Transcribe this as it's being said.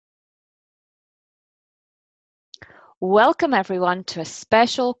Welcome everyone to a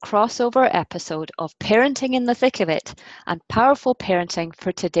special crossover episode of Parenting in the Thick of It and Powerful Parenting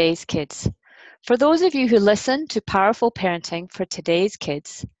for Today's Kids. For those of you who listen to Powerful Parenting for Today's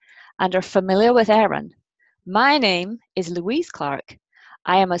Kids and are familiar with Erin, my name is Louise Clark.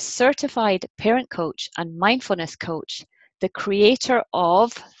 I am a certified parent coach and mindfulness coach, the creator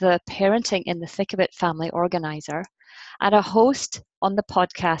of the Parenting in the Thick of It family organizer, and a host on the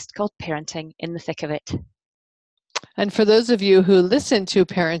podcast called Parenting in the Thick of It. And for those of you who listen to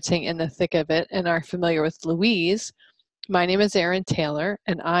Parenting in the Thick of It and are familiar with Louise, my name is Erin Taylor,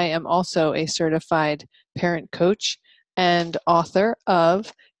 and I am also a certified parent coach and author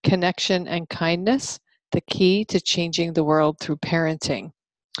of Connection and Kindness, the Key to Changing the World Through Parenting,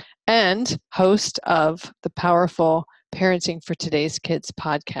 and host of the powerful Parenting for Today's Kids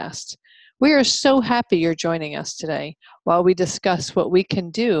podcast. We are so happy you're joining us today while we discuss what we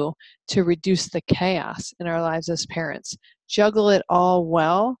can do to reduce the chaos in our lives as parents, juggle it all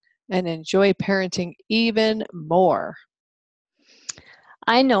well, and enjoy parenting even more.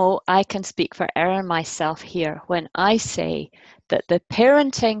 I know I can speak for Erin and myself here when I say that the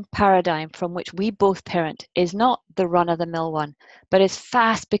parenting paradigm from which we both parent is not the run-of-the-mill one, but is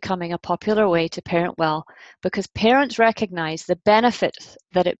fast becoming a popular way to parent well because parents recognize the benefits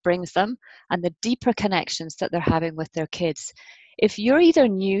that it brings them and the deeper connections that they're having with their kids. If you're either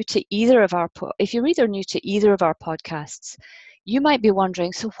new to either of our podcasts, you might be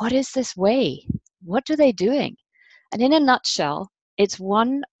wondering, so what is this way? What are they doing? And in a nutshell, it's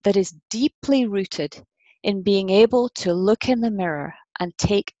one that is deeply rooted in being able to look in the mirror and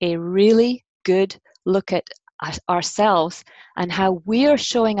take a really good look at ourselves and how we are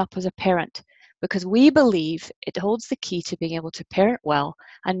showing up as a parent, because we believe it holds the key to being able to parent well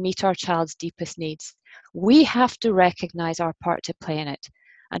and meet our child's deepest needs. We have to recognize our part to play in it.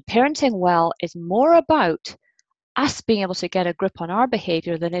 And parenting well is more about us being able to get a grip on our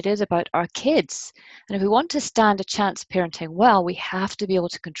behavior than it is about our kids. And if we want to stand a chance parenting well, we have to be able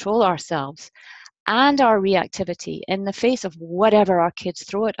to control ourselves and our reactivity in the face of whatever our kids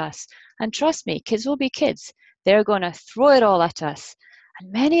throw at us. And trust me, kids will be kids. They're going to throw it all at us.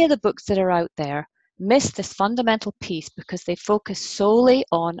 And many of the books that are out there miss this fundamental piece because they focus solely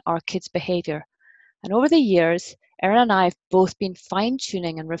on our kids' behavior. And over the years, Erin and I have both been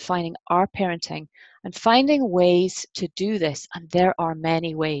fine-tuning and refining our parenting and finding ways to do this, and there are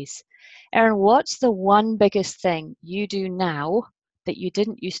many ways. Erin, what's the one biggest thing you do now that you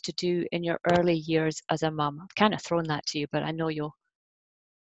didn't used to do in your early years as a mum? I've kind of thrown that to you, but I know you'll.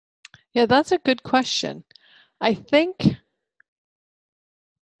 Yeah, that's a good question. I think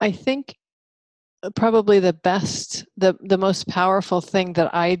probably the most powerful thing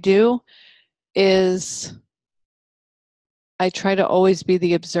that I do is I try to always be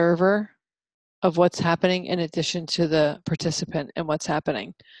the observer of what's happening in addition to the participant in what's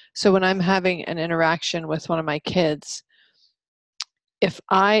happening. So when I'm having an interaction with one of my kids, if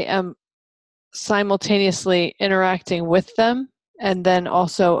I am simultaneously interacting with them and then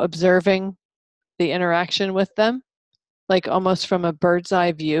also observing the interaction with them, like almost from a bird's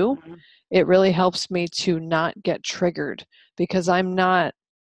eye view, it really helps me to not get triggered because I'm not,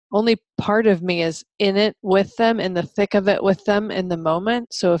 only part of me is in it with them, in the thick of it with them in the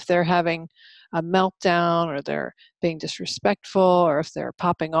moment. So if they're having a meltdown or they're being disrespectful or if they're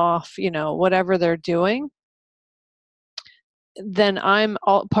popping off, whatever they're doing, then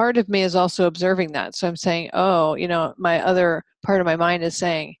part of me is also observing that. So I'm saying, oh, my other part of my mind is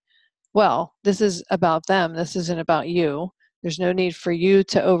saying, well, this is about them. This isn't about you. There's no need for you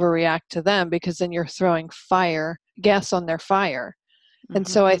to overreact to them because then you're throwing gas on their fire. And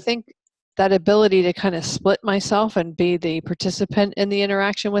so I think that ability to kind of split myself and be the participant in the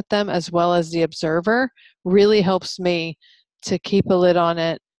interaction with them as well as the observer really helps me to keep a lid on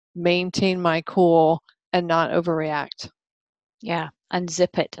it, maintain my cool, and not overreact. Yeah, and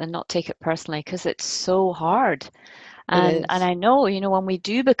zip it and not take it personally because it's so hard. It And is. I know, when we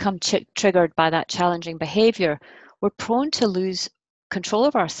do become triggered by that challenging behavior, we're prone to lose control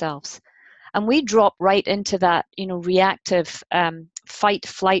of ourselves. And we drop right into that, reactive fight,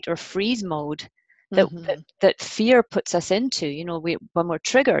 flight, or freeze mode that, that fear puts us into, when we're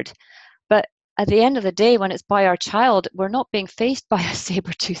triggered. But at the end of the day, when it's by our child, we're not being faced by a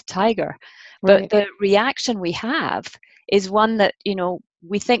saber-toothed tiger. But Right. the reaction we have is one that,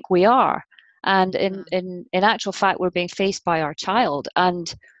 we think we are. And in actual fact, we're being faced by our child.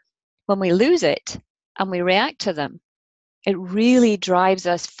 And when we lose it and we react to them, it really drives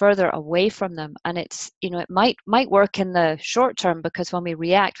us further away from them. And it's, it might work in the short term because when we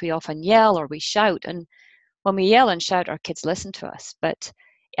react, we often yell or we shout. And when we yell and shout, our kids listen to us. But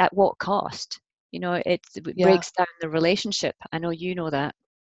at what cost? It Yeah. breaks down the relationship. I know you know that.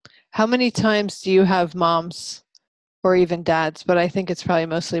 How many times do you have moms or even dads, but I think it's probably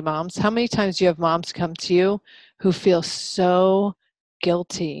mostly moms. How many times do you have moms come to you who feel so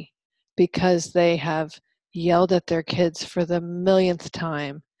guilty because they have yelled at their kids for the millionth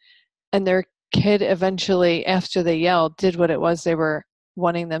time, and their kid eventually, after they yelled, did what it was they were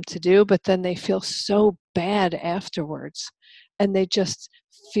wanting them to do, but then they feel so bad afterwards, and they just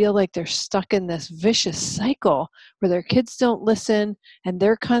feel like they're stuck in this vicious cycle where their kids don't listen and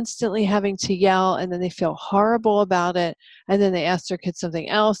they're constantly having to yell, and then they feel horrible about it, and then they ask their kid something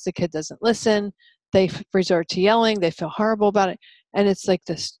else, the kid doesn't listen, they resort to yelling, they feel horrible about it, and it's like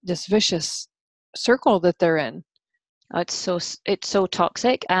this vicious circle that they're in. It's so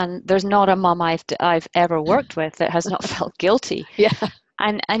toxic, and there's not a mom I've ever worked with that has not felt guilty. Yeah.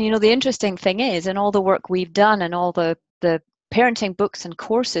 And the interesting thing is, in all the work we've done and all the parenting books and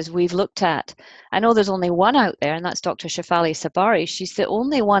courses we've looked at, I know there's only one out there, and that's Dr. Shefali Sabari. She's the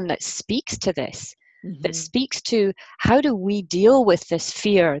only one that speaks to this, that speaks to how do we deal with this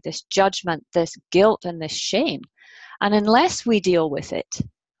fear, this judgment, this guilt, and this shame. And unless we deal with it,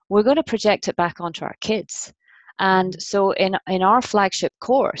 we're going to project it back onto our kids. And so in our flagship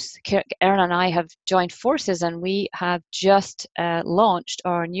course, Erin and I have joined forces, and we have just launched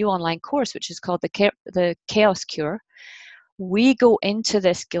our new online course, which is called the Chaos Cure. We go into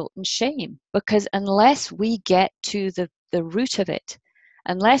this guilt and shame because unless we get to the root of it,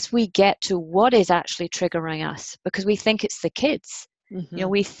 unless we get to what is actually triggering us, because we think it's the kids,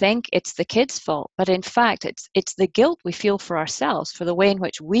 we think it's the kids' fault, but in fact, it's the guilt we feel for ourselves for the way in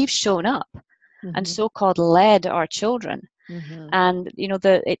which we've shown up and so-called led our children. And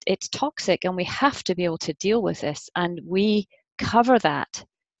it's toxic, and we have to be able to deal with this. And we cover that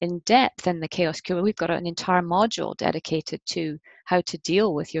in depth in the Chaos Cure. We've got an entire module dedicated to how to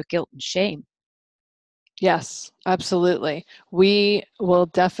deal with your guilt and shame. Yes, absolutely. We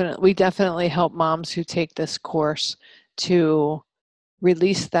definitely help moms who take this course to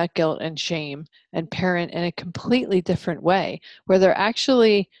release that guilt and shame and parent in a completely different way, where they're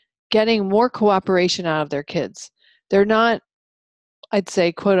actually getting more cooperation out of their kids. They're not, I'd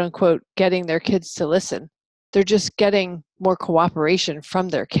say, quote unquote, getting their kids to listen. They're just getting more cooperation from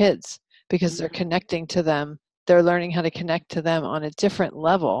their kids because they're connecting to them. They're learning how to connect to them on a different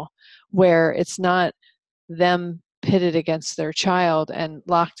level where it's not them pitted against their child and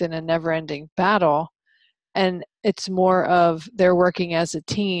locked in a never-ending battle. And it's more of they're working as a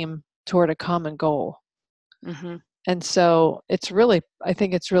team toward a common goal. And so I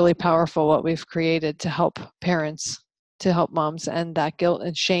think it's really powerful what we've created to help parents, to help moms end that guilt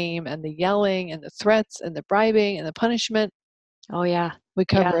and shame and the yelling and the threats and the bribing and the punishment. Oh, yeah. We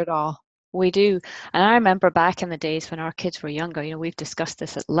cover it all. We do. And I remember back in the days when our kids were younger, we've discussed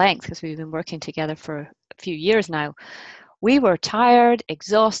this at length because we've been working together for a few years now. We were tired,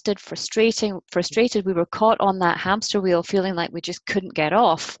 exhausted, frustrated. We were caught on that hamster wheel feeling like we just couldn't get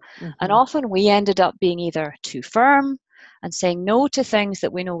off. And often we ended up being either too firm and saying no to things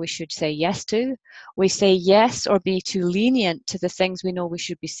that we know we should say yes to. We say yes or be too lenient to the things we know we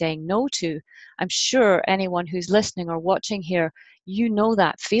should be saying no to. I'm sure anyone who's listening or watching here, you know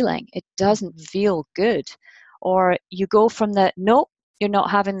that feeling. It doesn't feel good. Or you go from the, nope, you're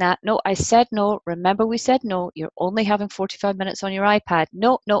not having that. No, I said no. Remember we said no. You're only having 45 minutes on your iPad.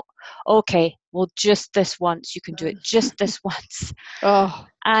 No. Okay, well, just this once. You can do it just this once.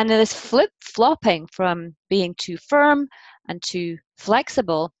 And this flip-flopping from being too firm and too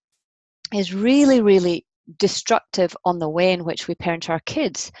flexible is really, really destructive on the way in which we parent our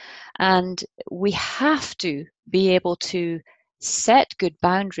kids. And we have to be able to set good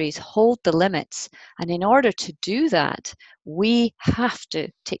boundaries, hold the limits. And in order to do that, we have to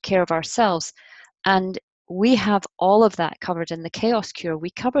take care of ourselves. And we have all of that covered in the Chaos Cure. We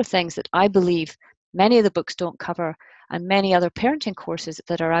cover things that I believe many of the books don't cover, and many other parenting courses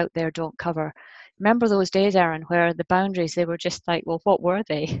that are out there don't cover. Remember those days, Erin, where the boundaries, they were just like, well, what were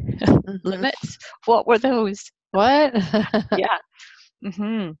they? Limits? What were those? What? Yeah.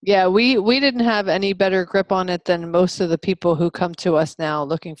 Yeah, we didn't have any better grip on it than most of the people who come to us now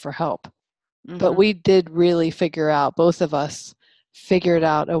looking for help. But we did really both of us figured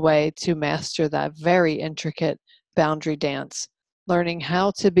out a way to master that very intricate boundary dance, learning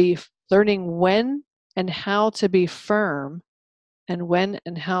when and how to be firm and when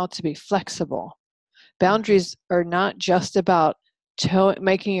and how to be flexible. Boundaries are not just about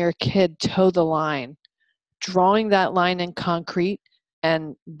making your kid toe the line, drawing that line in concrete,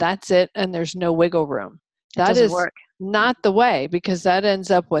 and that's it, and there's no wiggle room. That is not the way, because that ends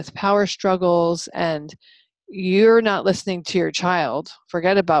up with power struggles and you're not listening to your child.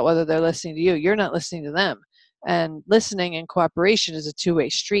 Forget about whether they're listening to you. You're not listening to them. And listening and cooperation is a two-way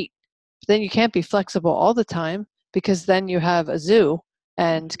street. But then you can't be flexible all the time, because then you have a zoo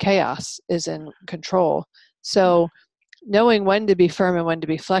and chaos is in control. So knowing when to be firm and when to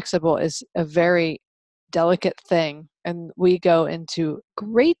be flexible is a very delicate thing. And we go into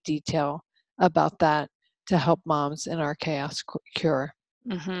great detail about that to help moms in our Chaos Cure.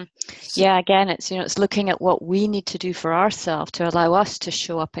 Mm-hmm. Yeah, again, it's looking at what we need to do for ourselves to allow us to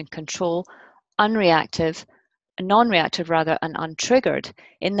show up in control, unreactive, non-reactive rather, and untriggered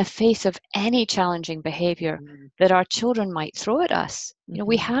in the face of any challenging behavior that our children might throw at us.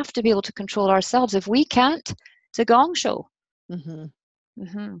 We have to be able to control ourselves. If we can't, it's a gong show.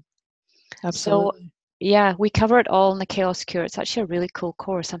 Absolutely. So yeah, we cover it all in the Chaos Cure. It's actually a really cool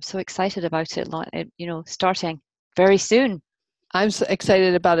course. I'm so excited about it, starting very soon. I'm so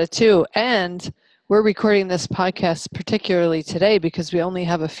excited about it too. And we're recording this podcast particularly today because we only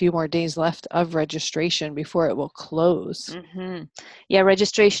have a few more days left of registration before it will close. Yeah,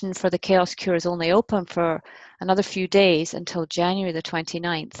 registration for the Chaos Cure is only open for another few days until January the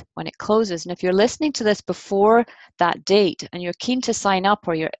 29th when it closes. And if you're listening to this before that date and you're keen to sign up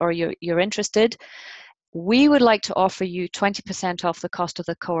or you're interested, we would like to offer you 20% off the cost of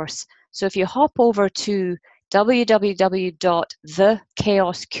the course. So if you hop over to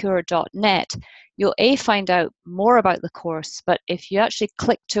www.thechaoscure.net, you'll find out more about the course, but if you actually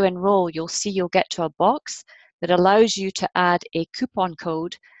click to enroll, you'll get to a box that allows you to add a coupon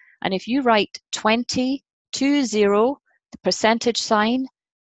code. And if you write 20, the percentage sign,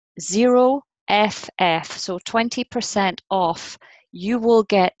 0FF, so 20% off, you will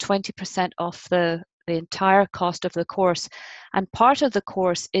get 20% off the entire cost of the course. And part of the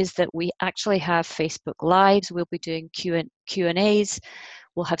course is that we actually have Facebook Lives. We'll be doing Q&As.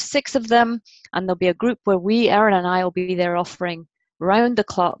 We'll have 6 of them, and there'll be a group where Erin and I will be there offering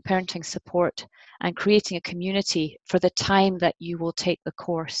round-the-clock parenting support and creating a community for the time that you will take the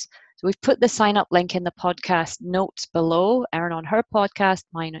course. So we've put the sign-up link in the podcast notes below, Erin on her podcast,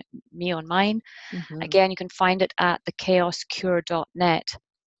 me on mine. Again, you can find it at thechaoscure.net.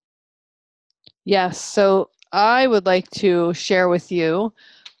 Yes, so I would like to share with you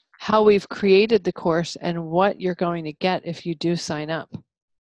how we've created the course and what you're going to get if you do sign up.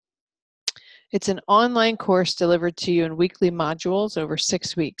 It's an online course delivered to you in weekly modules over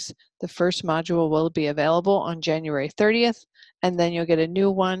 6 weeks. The first module will be available on January 30th, and then you'll get a new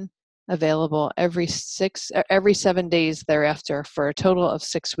one available every 7 days thereafter for a total of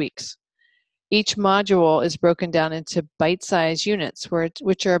 6 weeks. Each module is broken down into bite-sized units,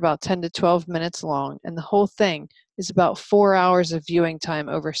 which are about 10 to 12 minutes long, and the whole thing is about 4 hours of viewing time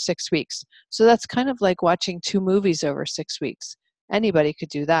over 6 weeks. So that's kind of like watching 2 movies over 6 weeks. Anybody could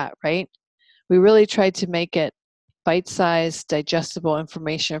do that, right? We really tried to make it bite-sized, digestible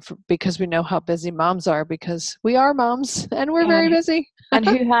information because we know how busy moms are, because we are moms and we're very busy. And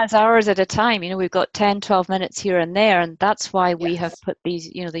who has hours at a time? We've got 10, 12 minutes here and there, and that's why we have put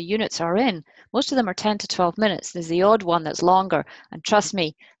these, the units are in. Most of them are 10 to 12 minutes. There's the odd one that's longer, and trust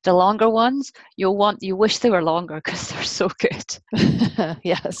me, the longer ones, you wish they were longer because they're so good.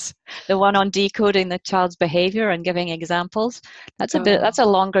 Yes. The one on decoding the child's behavior and giving examples, that's that's a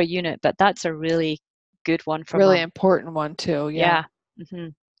longer unit, but that's a really good one for really mom. Important one too. Yeah.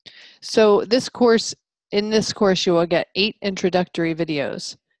 So in this course you will get 8 introductory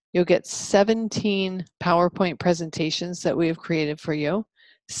videos. You'll get 17 PowerPoint presentations that we have created for you,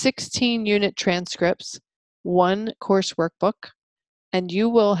 16 unit transcripts, 1 course workbook, and you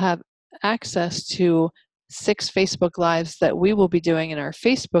will have access to 6 Facebook Lives that we will be doing in our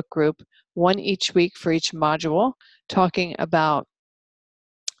Facebook group, 1 each week for each module, talking about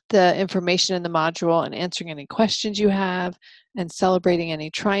the information in the module and answering any questions you have and celebrating any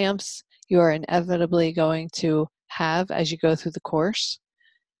triumphs you are inevitably going to have as you go through the course.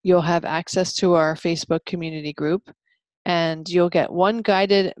 You'll have access to our Facebook community group, and you'll get 1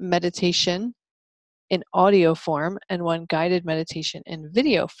 guided meditation in audio form and 1 guided meditation in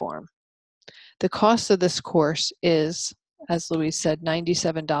video form. The cost of this course is, as Louise said,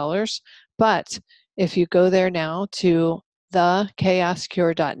 $97, but if you go there now to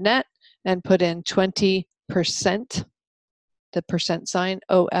thechaoscure.net and put in 20%, the percent sign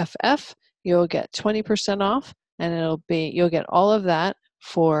OFF, you'll get 20% off, and you'll get all of that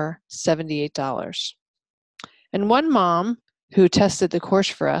for $78. And one mom who tested the course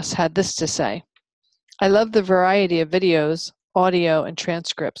for us had this to say: I love the variety of videos, audio, and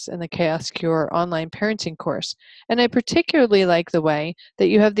transcripts in the Chaos Cure online parenting course, and I particularly like the way that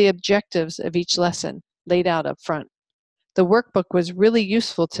you have the objectives of each lesson laid out up front. The workbook was really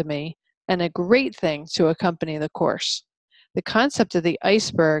useful to me and a great thing to accompany the course. The concept of the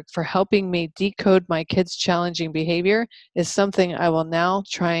iceberg for helping me decode my kids' challenging behavior is something I will now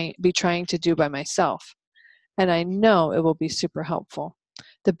be trying to do by myself. And I know it will be super helpful.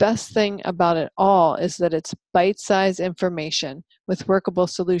 The best thing about it all is that it's bite-sized information with workable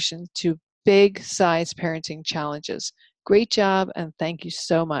solutions to big-size parenting challenges. Great job, and thank you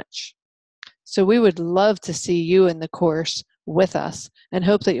so much. So we would love to see you in the course with us and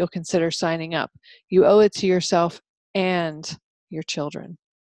hope that you'll consider signing up. You owe it to yourself and your children.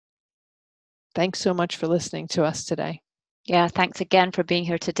 Thanks so much for listening to us today. Yeah, thanks again for being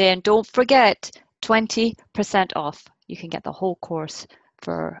here today. And don't forget, 20% off. You can get the whole course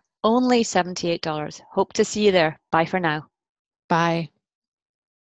for only $78. Hope to see you there. Bye for now. Bye.